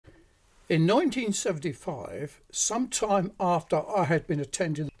In 1975, some time after I had been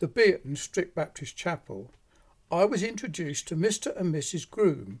attending the Bierton Strict Baptist Chapel, I was introduced to Mr and Mrs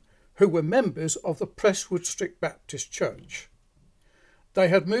Groom, who were members of the Prestwood Strict Baptist Church. They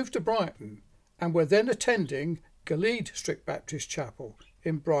had moved to Brighton and were then attending Galeed Strict Baptist Chapel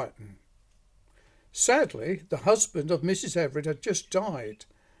in Brighton. Sadly, the husband of Mrs Everett had just died,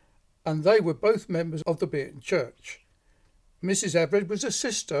 and they were both members of the Bieron Church. Mrs Everett was a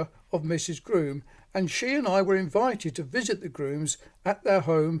sister of Mrs Groom, and she and I were invited to visit the Grooms at their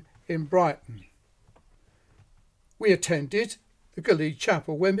home in Brighton. We attended the Galeed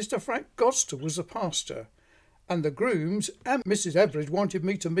Chapel, where Mr Frank Gosden was the pastor, and the Grooms and Mrs Everett wanted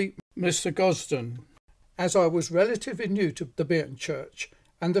me to meet Mr Gosden, as I was relatively new to the Bieron Church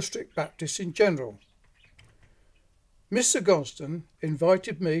and the Strict Baptists in general. Mr Gosden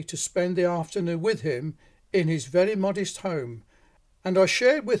invited me to spend the afternoon with him in his very modest home, and I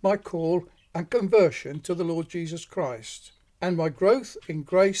shared with my call and conversion to the Lord Jesus Christ, and my growth in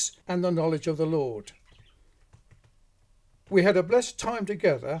grace and the knowledge of the Lord. We had a blessed time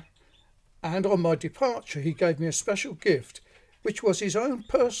together, and on my departure he gave me a special gift, which was his own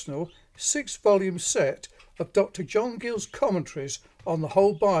personal 6-volume set of Dr John Gill's commentaries on the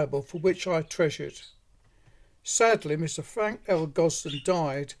whole Bible, for which I treasured. Sadly, Mr Frank L. Gosden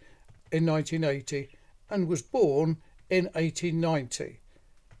died in 1980 and was born in 1890.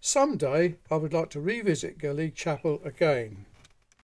 Someday I would like to revisit Galeed Chapel again.